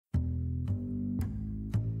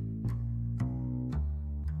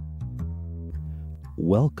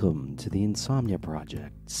Welcome to the Insomnia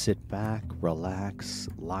Project. Sit back, relax,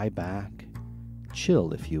 lie back,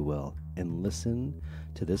 chill, if you will, and listen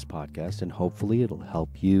to this podcast, and hopefully it'll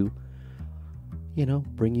help you,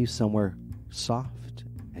 bring you somewhere soft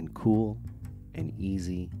and cool and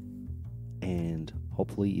easy, and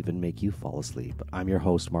hopefully even make you fall asleep. I'm your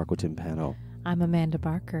host, Marco Timpano. I'm Amanda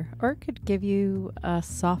Barker, or it could give you a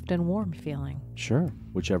soft and warm feeling. Sure,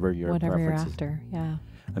 whatever your Whatever you're preference is. after, yeah.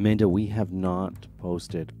 Amanda, we have not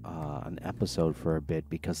posted an episode for a bit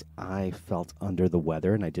because I felt under the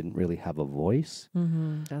weather and I didn't really have a voice.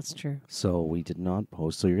 That's true. So we did not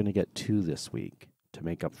post. So you're going to get two this week to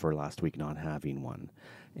make up for last week not having one.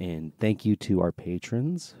 And thank you to our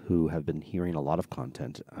patrons who have been hearing a lot of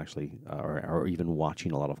content, actually, or even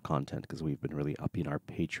watching a lot of content because we've been really upping our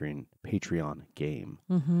Patreon game.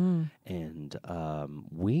 And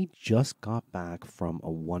we just got back from a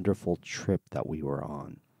wonderful trip that we were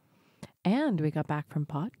on. And we got back from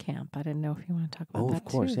podcamp. I didn't know if you want to talk about that. Of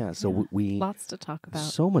course, too. yeah. So we lots to talk about.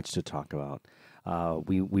 So much to talk about.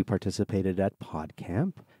 We participated at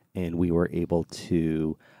podcamp, and we were able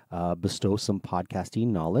to bestow some podcasting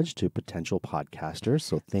knowledge to potential podcasters.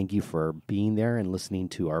 So thank you for being there and listening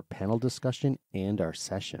to our panel discussion and our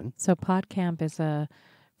session. So podcamp is for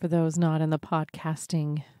those not in the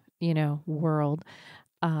podcasting, world.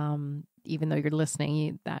 Even though you're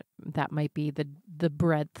listening, that might be the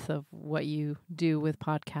breadth of what you do with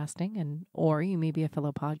podcasting, or you may be a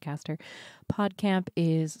fellow podcaster. Podcamp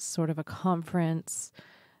is sort of a conference,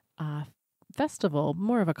 festival,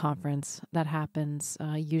 more of a conference that happens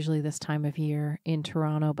usually this time of year in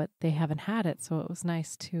Toronto, but they haven't had it, so it was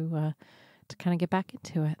nice to kind of get back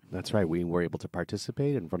into it. That's right. We were able to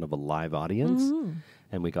participate in front of a live audience,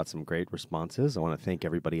 and we got some great responses. I want to thank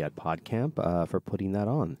everybody at podcamp for putting that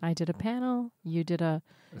on. I did a panel. You did a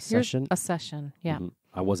session. A session, yeah.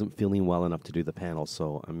 I wasn't feeling well enough to do the panel,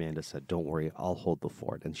 so Amanda said, "Don't worry, I'll hold the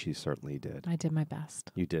fort," and she certainly did. I did my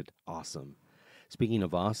best. You did awesome. Speaking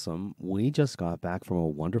of awesome, we just got back from a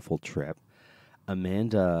wonderful trip.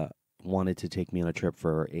 Amanda wanted to take me on a trip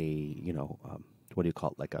for a, what do you call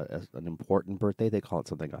it? Like an important birthday. They call it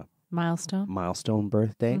something a milestone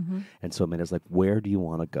birthday. And so Amanda's like, "Where do you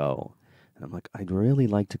want to go?" And I'm like, "I'd really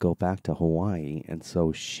like to go back to Hawaii." And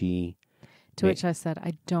so to which I said,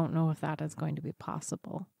 "I don't know if that is going to be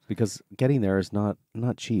possible because getting there is not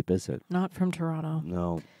cheap, is it? Not from Toronto.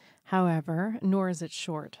 No. However, nor is it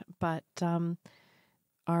short. But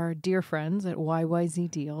our dear friends at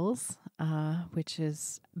YYZ Deals, which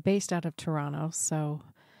is based out of Toronto. So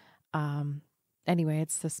anyway,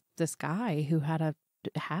 it's this guy who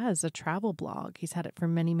has a travel blog. He's had it for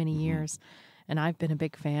many, many years. And I've been a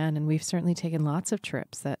big fan. And we've certainly taken lots of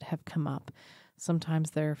trips that have come up.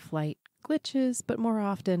 Sometimes they're flight glitches, but more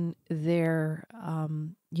often they're,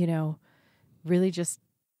 really just,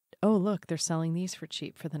 oh, look, they're selling these for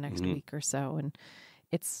cheap for the next week or so. And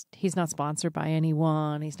he's not sponsored by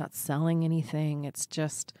anyone. He's not selling anything. It's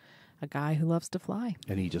just a guy who loves to fly.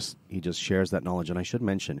 And he just shares that knowledge. And I should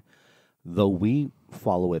mention, though we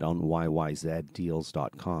follow it on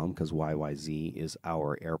YYZdeals.com because YYZ is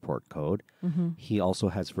our airport code, he also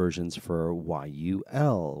has versions for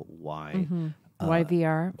YUL, YVR,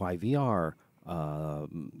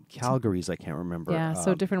 Calgary's, I can't remember. Yeah,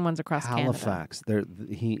 so different ones across Halifax. Canada.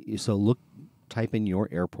 Type in your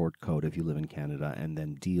airport code if you live in Canada and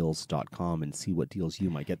then deals.com and see what deals you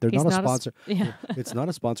might get. They're not a sponsor. It's not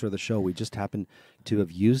a sponsor of the show. We just happen to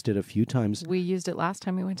have used it a few times. We used it last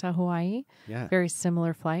time we went to Hawaii. Yeah. Very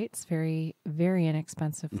similar flights, very, very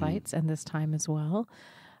inexpensive flights, and this time as well.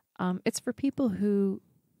 It's for people who,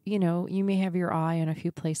 you may have your eye on a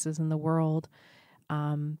few places in the world,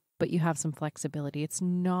 but you have some flexibility. It's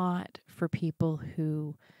not for people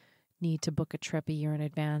who need to book a trip a year in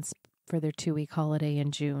advance for their 2-week holiday in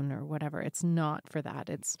June or whatever. It's not for that.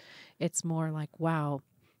 It's more like, wow,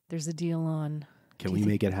 there's a deal on. Can we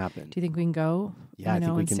make it happen? Do you think we can go? Yeah, I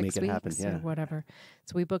think we can make it happen. Yeah, or whatever.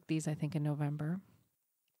 So we booked these, I think, in November,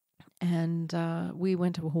 and we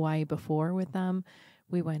went to Hawaii before with them.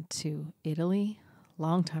 We went to Italy a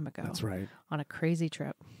long time ago. That's right. On a crazy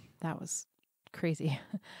trip. That was crazy.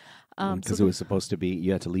 Because it was supposed to be,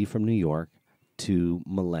 you had to leave from New York to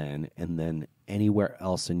Milan and then anywhere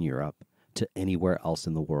else in Europe to anywhere else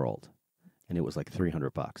in the world. And it was like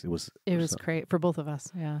 $300. It was great for both of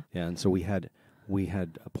us. Yeah. Yeah. And so we had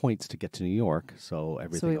points to get to New York. So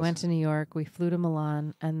we went to New York, we flew to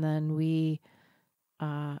Milan, and then we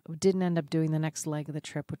didn't end up doing the next leg of the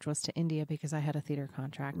trip, which was to India because I had a theater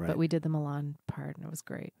contract. Right. But we did the Milan part and it was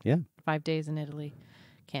great. Yeah. 5 days in Italy.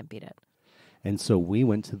 Can't beat it. And so we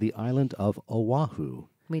went to the island of Oahu.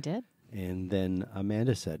 We did. And then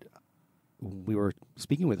Amanda said, we were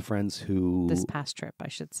speaking with friends who This past trip, I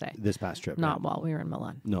should say. this past trip, Not yeah. while we were in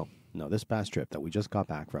Milan. No, this past trip that we just got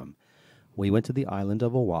back from. We went to the island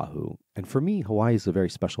of Oahu, and for me, Hawaii is a very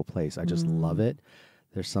special place. I just love it.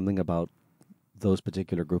 There's something about those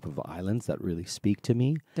particular group of islands that really speak to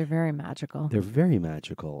me. They're very magical. They're very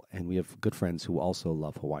magical, and we have good friends who also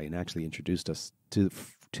love Hawaii and actually introduced us to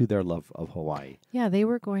their love of Hawaii. Yeah, they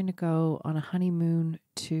were going to go on a honeymoon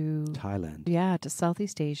to Thailand. Yeah, to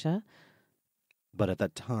Southeast Asia. But at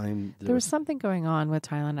that time, There was something going on with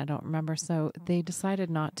Thailand, I don't remember. So they decided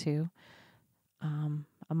not to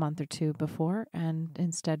a month or two before, and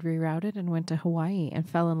instead rerouted and went to Hawaii and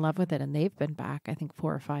fell in love with it. And they've been back, I think,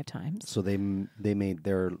 4 or 5 times. So they made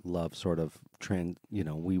their love sort of trend. You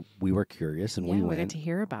know, we were curious and we We went. got to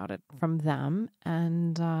hear about it from them.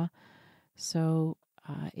 And so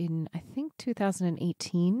in, I think,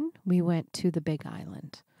 2018, we went to the Big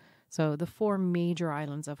Island. So the 4 major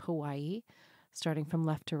islands of Hawaii, starting from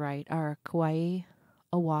left to right, are Kauai,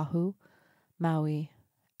 Oahu, Maui,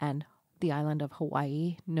 and the island of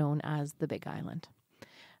Hawaii, known as the Big Island.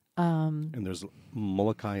 And there's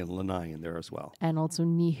Molokai and Lanai in there as well. And also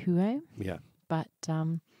Niue, Yeah. but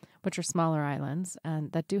which are smaller islands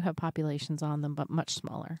and that do have populations on them, but much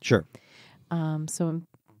smaller. Sure. So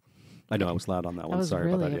I know I was loud on that that one. was Sorry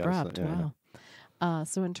really about that. abrupt. Yes. Yeah, Wow.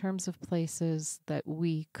 So in terms of places that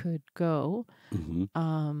we could go,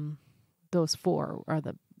 Mm-hmm. those 4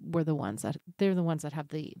 were the ones that they're the ones that have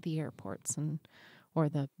the airports or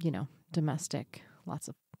the domestic, lots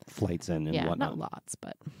of Flights in and whatnot. not lots,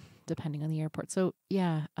 but depending on the airport. So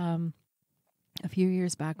yeah, a few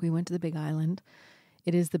years back we went to the Big Island.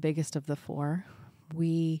 It is the biggest of the 4.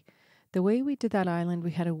 The way we did that island,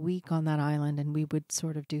 we had a week on that island, and we would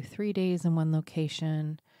sort of do 3 days in one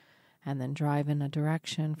location, and then drive in a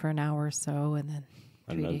direction for an hour or so, and then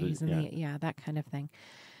 3 days in that kind of thing.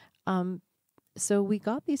 So we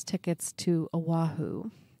got these tickets to Oahu,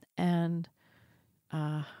 and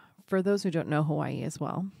for those who don't know Hawaii as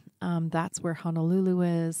well, that's where Honolulu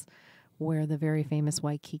is, where the very famous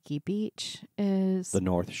Waikiki Beach is. The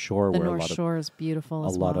North Shore, The where North Shore is beautiful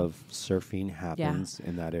as well. a lot of surfing happens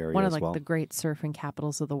in that area One as of well. the great surfing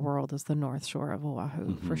capitals of the world is the North Shore of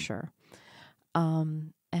Oahu, for sure.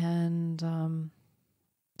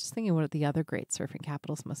 Just thinking what the other great surfing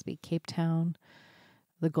capitals must be. Cape Town,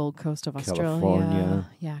 the Gold Coast of Australia. California.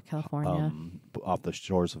 Yeah, California. Off the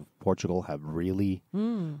shores of Portugal have really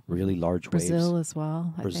large Brazil waves. as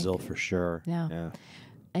well. I Brazil think. for sure. Yeah.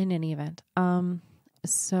 In any event.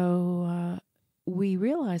 So we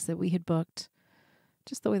realized that we had booked,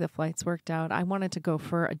 just the way the flights worked out, I wanted to go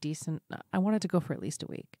for at least a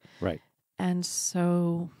week. Right. And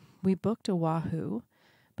so we booked Oahu,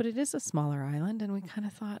 but it is a smaller island, and we kind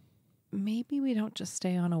of thought, maybe we don't just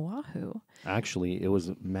stay on Oahu. Actually, it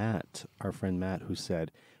was Matt, our friend Matt, who said,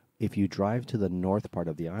 if you drive to the north part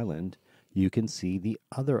of the island, you can see the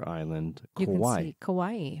other island, Kauai. You can see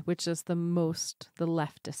Kauai, which is the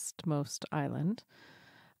leftist most island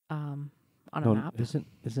on a map. Isn't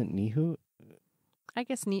Nihu? I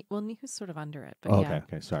guess Nihu's sort of under it. But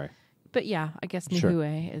Okay, sorry. But yeah, I guess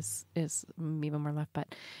Niue is even more left.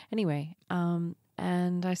 But anyway,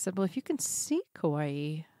 and I said, well, if you can see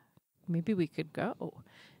Kauai, maybe we could go.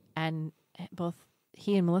 And both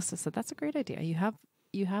he and Melissa said, that's a great idea.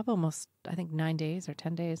 You have almost, I think, 9 days or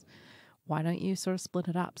 10 days. Why don't you sort of split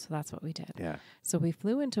it up? So that's what we did. Yeah. So we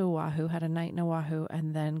flew into Oahu, had a night in Oahu,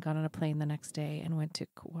 and then got on a plane the next day and went to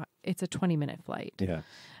Kauai. It's a 20-minute flight. Yeah.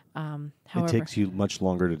 However, it takes you much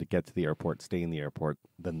longer to get to the airport, stay in the airport,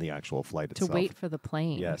 than the actual flight itself. To wait for the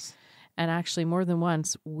plane. Yes. And actually, more than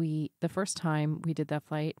once, the first time we did that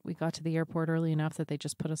flight, we got to the airport early enough that they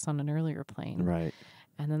just put us on an earlier plane. Right.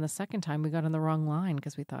 And then the second time, we got on the wrong line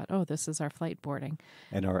because we thought, oh, this is our flight boarding.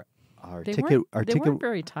 And our They ticket weren't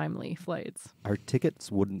very timely flights. Our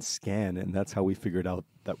tickets wouldn't scan, and that's how we figured out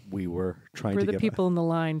that we were trying to get... get... people in the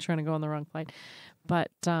line trying to go on the wrong flight.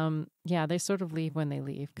 But, they sort of leave when they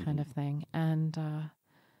leave kind of thing. And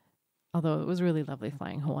although it was really lovely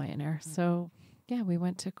flying Hawaiian Air. So, yeah, we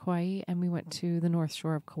went to Kauai, and we went to the North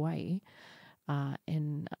Shore of Kauai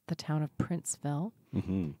in the town of Princeville.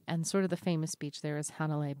 Mm-hmm. And sort of the famous beach there is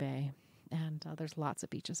Hanalei Bay. And there's lots of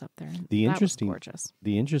beaches up there. That was gorgeous.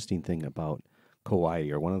 The interesting thing about Kauai,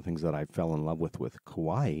 or one of the things that I fell in love with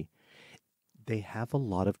Kauai, they have a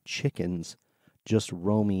lot of chickens just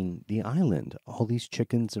roaming the island. All these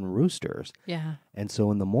chickens and roosters. Yeah. And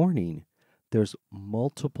so in the morning, there's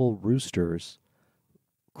multiple roosters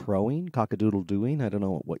crowing, cock-a-doodle-dooing. I don't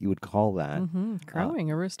know what you would call that. Mm-hmm. Crowing,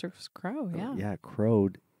 a rooster's crow, yeah. Yeah,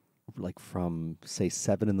 crowed like from, say,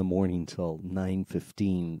 7 in the morning till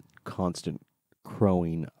 9:15, constant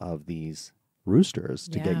crowing of these roosters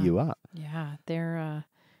to get Yeah. you up. Yeah,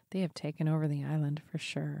 they have taken over the island for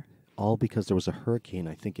sure. All because there was a hurricane,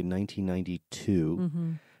 I think in 1992,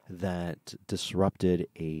 Mm-hmm. that disrupted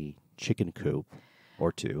a chicken coop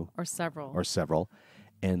or two Or several. or several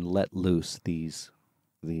and let loose these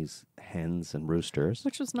hens and roosters.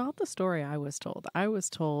 Which was not the story I was told. I was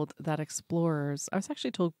told that explorers, I was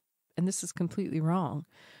actually told, and this is completely wrong,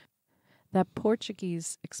 that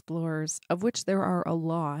Portuguese explorers, of which there are a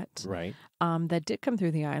lot, Right. that did come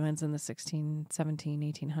through the islands in the 16, 17,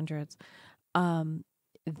 1800s,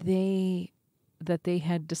 they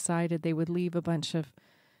had decided they would leave a bunch of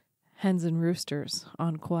hens and roosters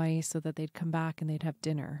on Kauai so that they'd come back and they'd have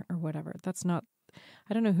dinner or whatever. That's not,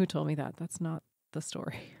 I don't know who told me that. That's not the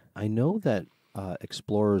story. I know that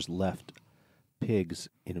explorers left pigs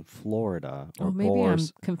in Florida or Oh, maybe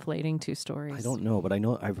boars. I'm conflating two stories. I don't know, but I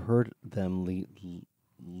know I've heard them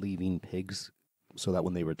leaving pigs so that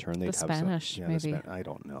when they return they'd The have Spanish, some, maybe. I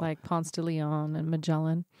don't know. Like Ponce de Leon and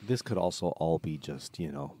Magellan. This could also all be just,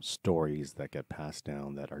 stories that get passed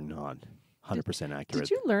down that are not 100% accurate. Did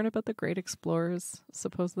you learn about the great explorers,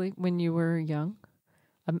 supposedly, when you were young?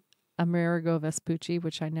 Amerigo Vespucci,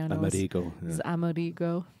 which I now know is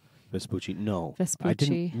Amerigo Vespucci. No. Vespucci. I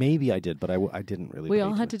didn't. Maybe I did, but I didn't really. We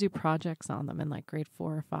all had to do projects on them in like grade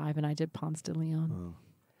 4 or 5, and I did Ponce de Leon,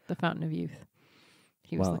 the Fountain of Youth.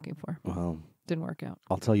 He was looking for. Well, didn't work out.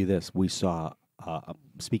 I'll tell you this. We saw,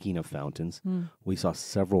 speaking of fountains, we saw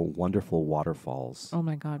several wonderful waterfalls. Oh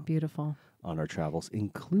my God, beautiful. On our travels,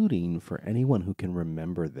 including, for anyone who can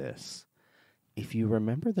remember this, if you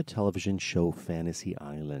remember the television show Fantasy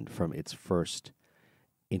Island from its first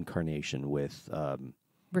incarnation with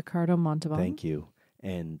Ricardo Montalban. Thank you.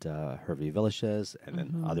 And Hervé Villechaize, and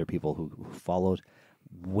then other people who followed.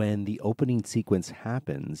 When the opening sequence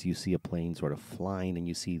happens, you see a plane sort of flying, and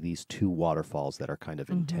you see these two waterfalls that are kind of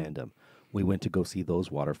in tandem. We went to go see those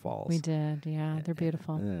waterfalls. We did, yeah. They're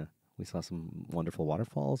beautiful. Yeah. We saw some wonderful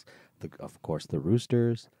waterfalls. Of course, the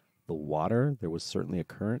roosters, the water. There was certainly a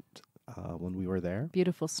current when we were there.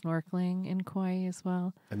 Beautiful snorkeling in Kauai as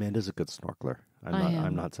well. Amanda's a good snorkeler.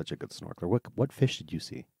 I'm not such a good snorkeler. What fish did you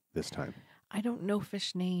see this time? I don't know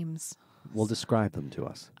fish names. Well, describe them to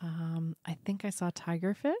us. I think I saw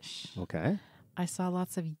tigerfish. Okay. I saw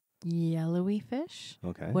lots of yellowy fish.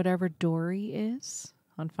 Okay. Whatever Dory is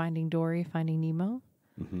on Finding Dory, Finding Nemo.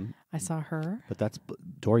 Mm-hmm. I saw her. But that's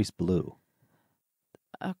Dory's blue.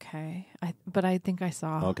 Okay. But I think I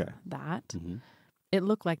saw that. Mm-hmm. It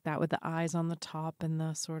looked like that with the eyes on the top and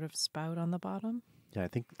the sort of spout on the bottom. Yeah,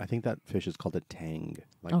 I think that fish is called a tang.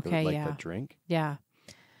 Like the drink. Yeah.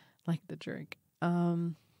 Like the drink.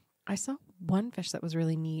 I saw one fish that was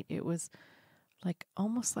really neat. It was like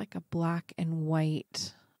almost like a black and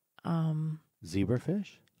white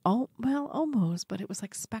zebrafish? Oh, well, almost, but it was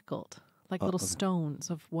like speckled, like little stones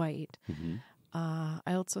of white. Mm-hmm.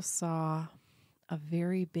 I also saw a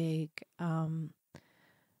very big,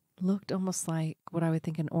 looked almost like what I would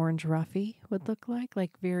think an orange roughy would look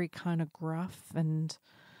like very kind of gruff and,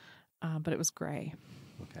 but it was gray.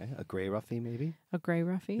 Okay, a gray roughy maybe? A gray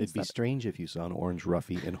roughy? It'd be strange if you saw an orange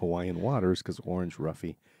roughy in Hawaiian waters because orange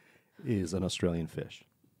roughy is an Australian fish.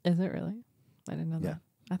 Is it really? I didn't know that.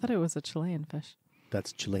 I thought it was a Chilean fish.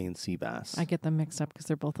 That's Chilean sea bass. I get them mixed up because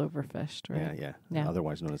they're both overfished, right? Yeah.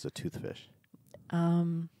 Otherwise known as a toothfish.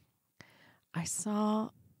 I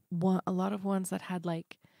saw a lot of ones that had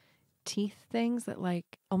like teeth things that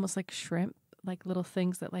like almost like shrimp, like little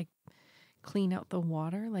things that like clean out the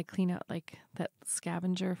water, like clean out like that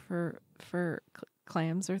scavenger for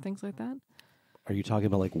clams or things like that. Are you talking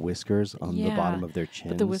about like whiskers on the bottom of their chins?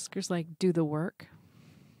 But the whiskers like do the work.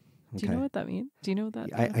 Okay. Do you know what that means? Do you know what that?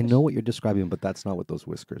 I know what you're describing, but that's not what those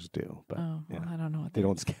whiskers do. But I don't know what they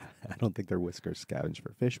don't. I don't think their whiskers scavenge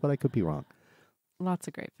for fish, but I could be wrong. Lots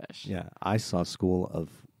of great fish. Yeah, I saw a school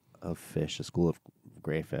of fish, a school of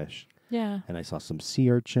gray fish. Yeah, and I saw some sea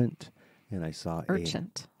urchin, and I saw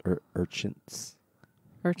urchins.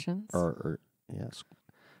 Yes,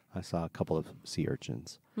 I saw a couple of sea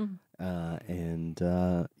urchins, and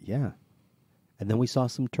then we saw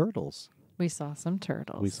some turtles. We saw some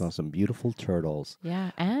turtles. We saw some beautiful turtles. Yeah,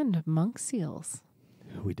 and monk seals.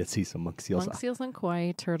 We did see some monk seals. Monk seals on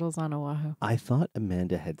Kauai, turtles on Oahu. I thought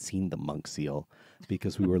Amanda had seen the monk seal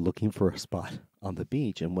because we were looking for a spot on the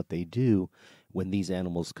beach. And what they do when these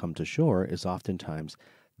animals come to shore is oftentimes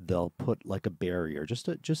they'll put like a barrier, just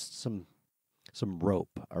some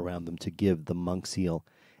rope around them to give the monk seal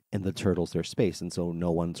and the turtles their space. And so no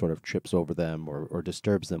one sort of trips over them or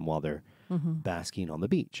disturbs them while they're basking on the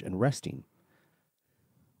beach and resting.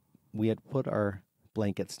 We had put our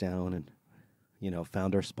blankets down and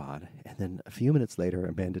found our spot. And then a few minutes later,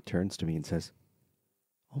 Amanda turns to me and says,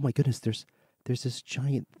 "Oh my goodness, there's this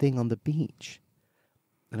giant thing on the beach."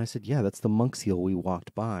 And I said, "Yeah, that's the monk seal we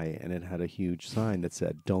walked by." And it had a huge sign that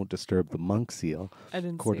said, "Don't disturb the monk seal." I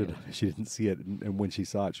didn't see it. She didn't see it. And when she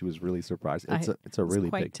saw it, she was really surprised. It's a really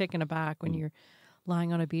quite big. taken aback when you're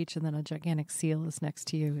lying on a beach and then a gigantic seal is next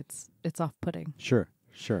to you. It's off-putting. Sure.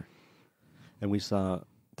 And we saw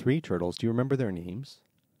 3 turtles. Do you remember their names?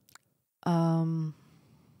 I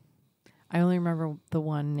only remember the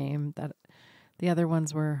one name. That the other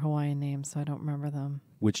ones were Hawaiian names, so I don't remember them.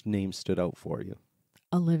 Which name stood out for you?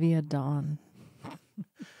 Olivia Dawn.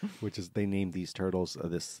 Which is, they named these turtles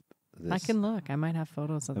this. I can look. I might have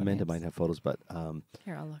photos of them. Amanda might have photos, but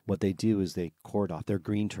here, I'll look. what they do is they cord off. They're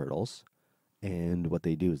green turtles, and what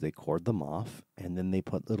they do is they cord them off, and then they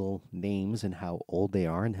put little names and how old they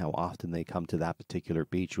are and how often they come to that particular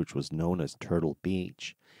beach, which was known as Turtle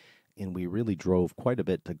Beach. And we really drove quite a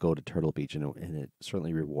bit to go to Turtle Beach, and it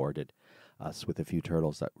certainly rewarded us with a few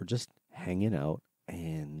turtles that were just hanging out.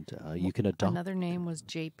 And you can adopt. Another name was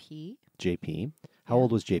JP. JP. How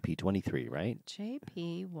old was JP? 23, right?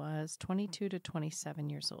 JP was 22 to 27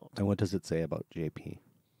 years old. And what does it say about JP?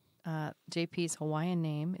 JP's Hawaiian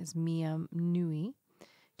name is Mia Nui.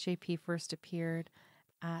 JP first appeared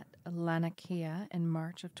at Lanakia in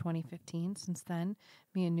March of 2015. Since then,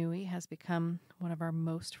 Mia Nui has become one of our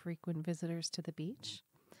most frequent visitors to the beach.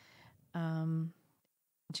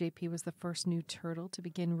 JP was the first new turtle to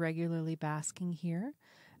begin regularly basking here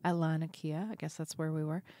at Lanakia. I guess that's where we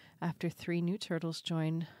were. After 3 new turtles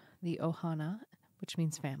joined the Ohana, which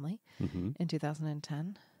means family, in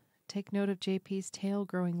 2010. Take note of JP's tail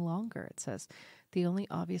growing longer. It says, the only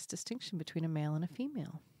obvious distinction between a male and a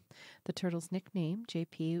female. The turtle's nickname,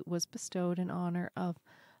 JP, was bestowed in honor of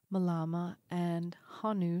Malama and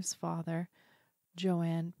Hanu's father,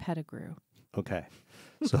 Joanne Pettigrew. Okay.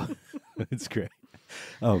 So it's great.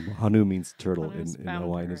 Hanu means turtle Hanu's in founder,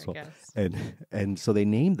 Hawaiian as well. I guess. And so they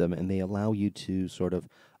named them, and they allow you to sort of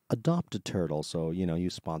adopt a turtle. So, you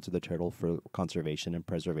sponsor the turtle for conservation and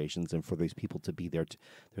preservations, and for these people to be there.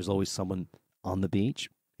 There's always someone on the beach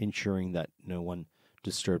ensuring that no one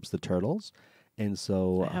disturbs the turtles. And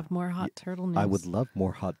so I have more hot turtle news. I would love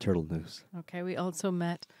more hot turtle news. Okay, we also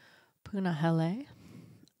met Punahele,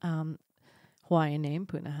 Hawaiian name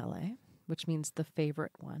Punahele, which means the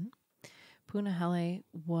favorite one. Punahele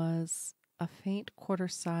was a faint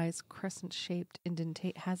quarter-sized crescent-shaped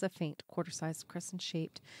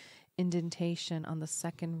indentation on the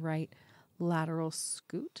second right lateral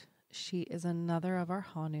scoot. She is another of our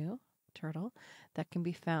Hanu turtle that can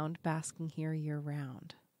be found basking here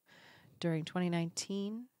year-round. During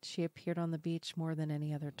 2019, she appeared on the beach more than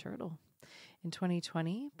any other turtle. In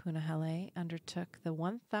 2020, Punahele undertook the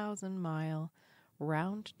 1,000-mile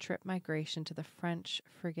round-trip migration to the French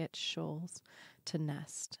frigate Shoals to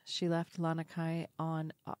nest. She left Lanakai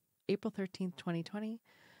on April 13th, 2020,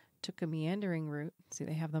 took a meandering route. See,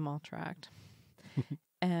 they have them all tracked.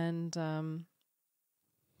 And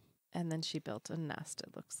then she built a nest,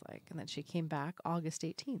 it looks like. And then she came back August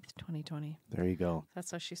 18th, 2020. There you go.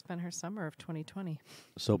 That's how she spent her summer of 2020.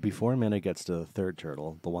 So before Amanda gets to the third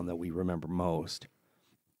turtle, the one that we remember most,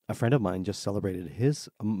 a friend of mine just celebrated his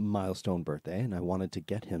milestone birthday, and I wanted to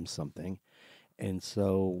get him something. And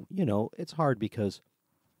so, it's hard because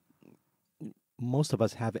most of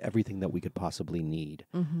us have everything that we could possibly need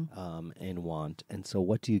and want. And so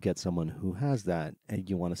what do you get someone who has that and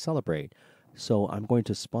you want to celebrate? So I'm going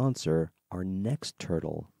to sponsor our next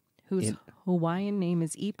turtle. Whose Hawaiian name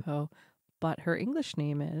is Ipo, but her English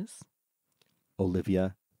name is?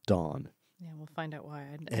 Olivia Dawn. Yeah, we'll find out why.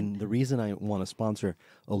 And the reason I want to sponsor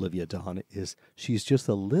Olivia Dawn is she's just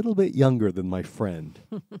a little bit younger than my friend.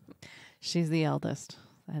 She's the eldest,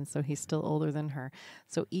 and so he's still older than her.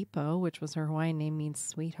 So Ipo, which was her Hawaiian name, means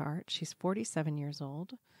sweetheart. She's 47 years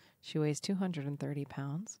old. She weighs 230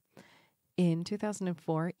 pounds. In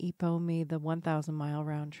 2004, Ipo made the 1,000-mile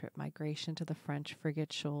round-trip migration to the French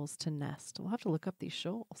frigate Shoals to nest. We'll have to look up these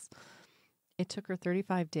shoals. It took her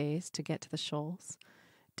 35 days to get to the shoals.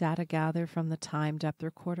 Data gathered from the time depth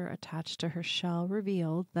recorder attached to her shell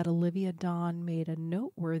revealed that Olivia Dawn made a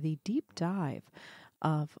noteworthy deep dive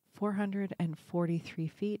of 443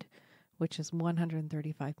 feet, which is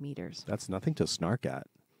 135 meters. That's nothing to snark at.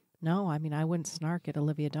 No, I mean, I wouldn't snark at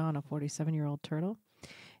Olivia Dawn, a 47-year-old turtle.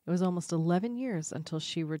 It was almost 11 years until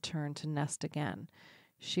she returned to nest again.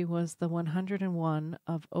 She was the 101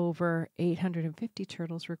 of over 850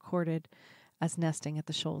 turtles recorded as nesting at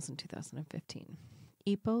the shoals in 2015.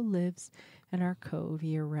 Ipo lives in our cove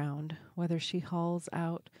year-round. Whether she hauls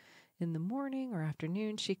out in the morning or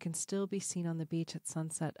afternoon, she can still be seen on the beach at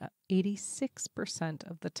sunset 86%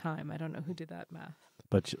 of the time. I don't know who did that math.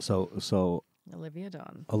 But so Olivia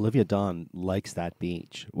Dawn. Olivia Dawn likes that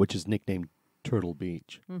beach, which is nicknamed Turtle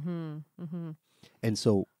Beach. Mm-hmm. Mm-hmm. And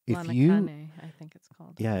so if Lanakane, I think it's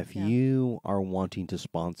called. if you are wanting to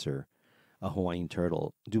sponsor a Hawaiian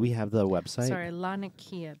turtle, do we have the website? Sorry,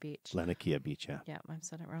 Laniakea Beach. Laniakea Beach, yeah. Yeah, I've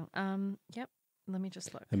said it wrong. Yep. Let me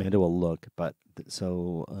just look. Amanda will look, but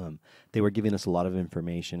they were giving us a lot of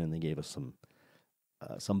information, and they gave us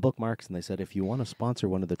some bookmarks, and they said if you want to sponsor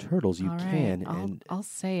one of the turtles, you can. And I'll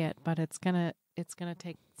say it, but it's gonna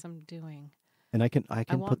take some doing. And I can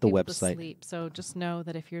put the website. To sleep, so just know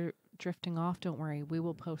that if you're drifting off, don't worry. We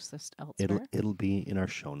will post this elsewhere. It'll be in our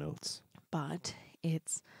show notes. But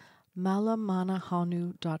it's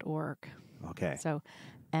malamanahonu.org. Okay. So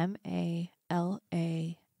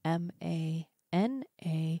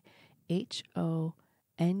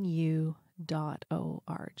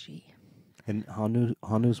MALAMANAHONU.org. And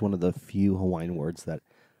Honu is one of the few Hawaiian words that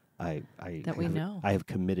we know. I have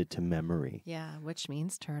committed to memory. Yeah, which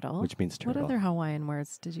means turtle. What other Hawaiian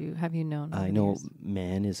words have you known? I know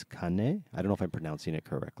man is kane. I don't know if I'm pronouncing it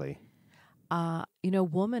correctly.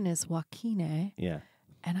 Woman is wakine. Yeah.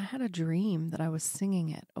 And I had a dream that I was singing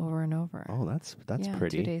it over and over. Oh, that's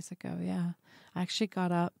pretty. 2 days ago, yeah. I actually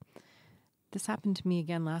got up. This happened to me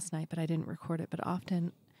again last night, but I didn't record it. But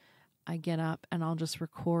often I get up and I'll just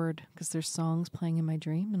record because there's songs playing in my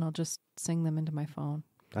dream, and I'll just sing them into my phone.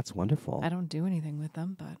 That's wonderful. I don't do anything with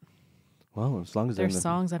them, but as long as there's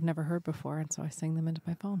songs I've never heard before, and so I sing them into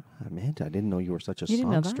my phone. Amanda, I didn't know you were such a You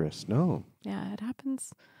didn't know that? songstress. No. Yeah, it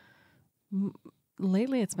happens.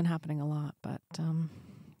 Lately, it's been happening a lot, but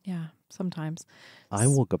yeah, sometimes. I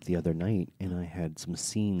woke up the other night and I had some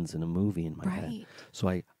scenes in a movie in my head. So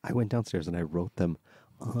I went downstairs and I wrote them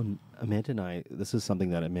on. Amanda and I, this is something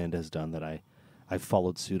that Amanda has done that I've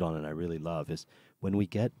followed suit on and I really love, is when we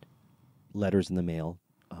get letters in the mail,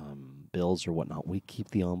 bills or whatnot, we keep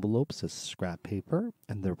the envelopes as scrap paper,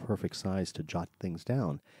 and they're perfect size to jot things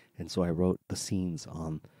down. And so I wrote the scenes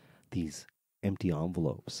on these empty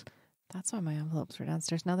envelopes. That's why my envelopes were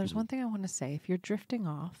downstairs. Now, there's one thing I want to say. If you're drifting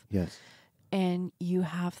off, yes, and you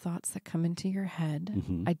have thoughts that come into your head,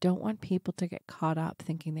 I don't want people to get caught up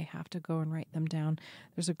thinking they have to go and write them down.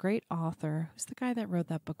 There's a great author. Who's the guy that wrote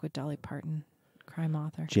that book with Dolly Parton? Crime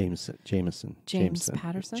author. James Patterson. James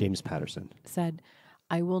Patterson said,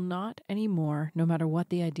 I will not anymore, no matter what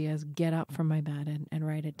the idea is, get up from my bed and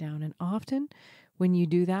write it down. And often when you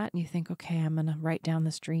do that and you think, okay, I'm going to write down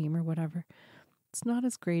this dream or whatever, it's not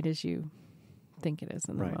as great as you think it is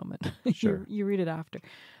in the moment. Sure. You read it after.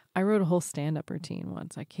 I wrote a whole stand-up routine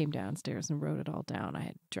once. I came downstairs and wrote it all down. I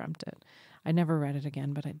had dreamt it. I never read it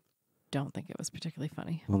again, but I don't think it was particularly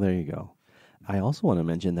funny. Well, there you go. I also want to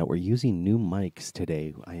mention that we're using new mics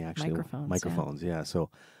today. Microphones, yeah. So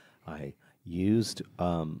I used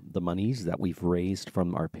the monies that we've raised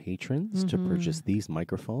from our patrons to purchase these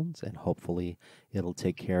microphones, and hopefully it'll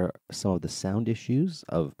take care of some of the sound issues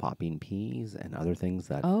of popping peas and other things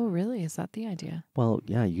that... Oh, really? Is that the idea? Well,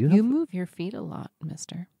 yeah. You move your feet a lot,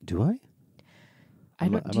 mister. Do I?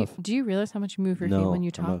 Do you realize how much you move your feet when you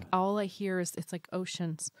talk? All I hear is, it's like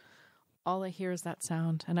oceans. All I hear is that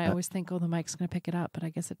sound. And I always think, oh, the mic's going to pick it up, but I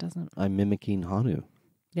guess it doesn't. I'm mimicking Honu.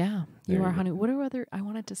 Yeah, you are Honu. What are other, I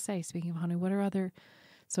wanted to say, speaking of Honu, what are other,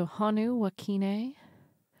 so Honu, Wakine?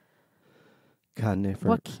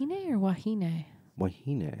 Wakine or Wahine?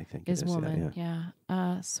 Wahine, I think is woman,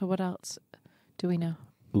 yeah. So what else do we know?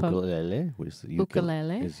 Ukulele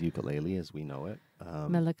Ukulele is ukulele as we know it.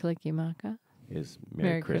 Melakalikimaka is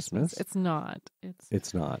Merry Christmas. It's not.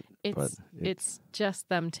 It's not. It's just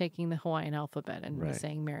them taking the Hawaiian alphabet and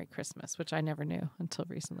saying Merry Christmas, which I never knew until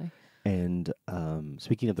recently. And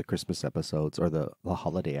speaking of the Christmas episodes or the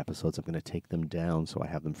holiday episodes, I'm going to take them down so I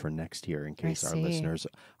have them for next year in case our listeners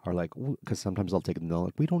are like, because sometimes I'll take them down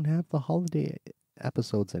like, we don't have the holiday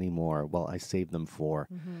episodes anymore. Well, I saved them for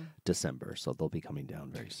December, so they'll be coming down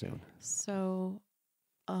very soon. So,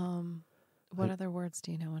 what other words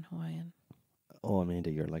do you know in Hawaiian? Oh, Amanda,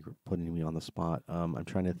 you're like putting me on the spot. I'm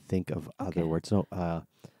trying to think of other words. No,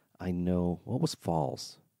 I know, what was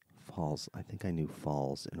falls? Falls. I think I knew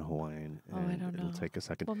falls in Hawaiian. Oh, I don't know. It'll take a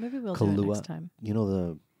second. Well, maybe we'll do it next time. You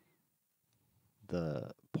know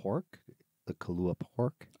the pork, the kalua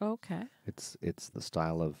pork. Okay. It's the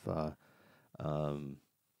style of.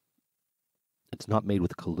 It's not made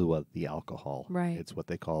with kalua, the alcohol. Right. It's what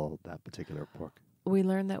they call that particular pork. We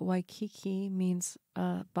learned that Waikiki means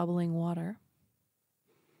bubbling water.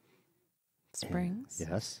 Springs. And,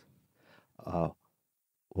 yes.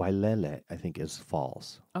 Wailele, I think, is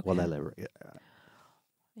falls. Okay. Wailele.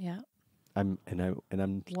 Yeah. I'm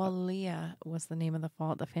Walia was the name of the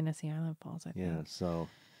fall, the Fantasy Island Falls, I think. yeah. So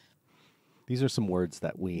these are some words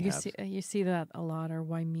that we have. You see that a lot, or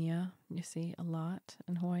Waimea. You see a lot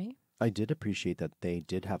in Hawaii. I did appreciate that they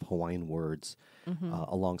did have Hawaiian words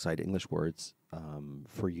alongside English words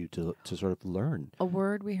for you to sort of learn. A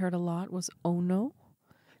word we heard a lot was ono.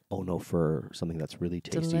 Ono for something that's really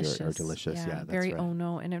tasty or delicious. Yeah, that's very right.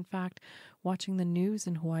 ono. And in fact, watching the news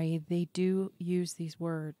in Hawaii, they do use these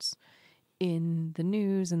words in the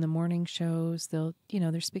news, in the morning shows. They'll,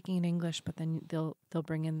 they're speaking in English, but then they'll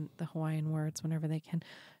bring in the Hawaiian words whenever they can.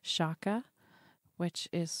 Shaka, which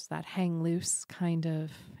is that hang loose kind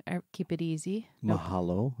of keep it easy.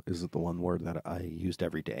 Mahalo is the one word that I used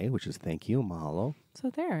every day, which is thank you, mahalo. So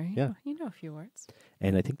there, you know a few words.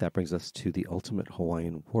 And I think that brings us to the ultimate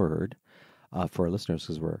Hawaiian word for our listeners,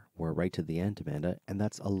 because we're right to the end, Amanda, and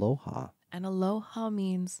that's aloha. And aloha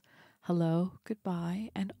means hello, goodbye,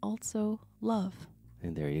 and also love.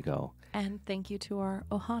 And there you go. And thank you to our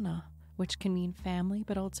ohana, which can mean family,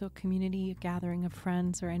 but also community, a gathering of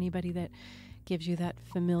friends, or anybody that gives you that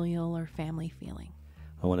familial or family feeling.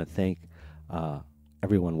 I want to thank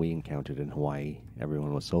everyone we encountered in Hawaii.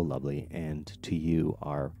 Everyone was so lovely. And to you,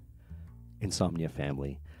 our Insomnia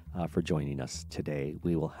family, for joining us today.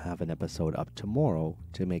 We will have an episode up tomorrow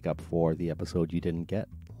to make up for the episode you didn't get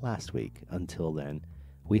last week. Until then,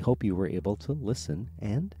 we hope you were able to listen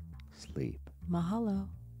and sleep. Mahalo.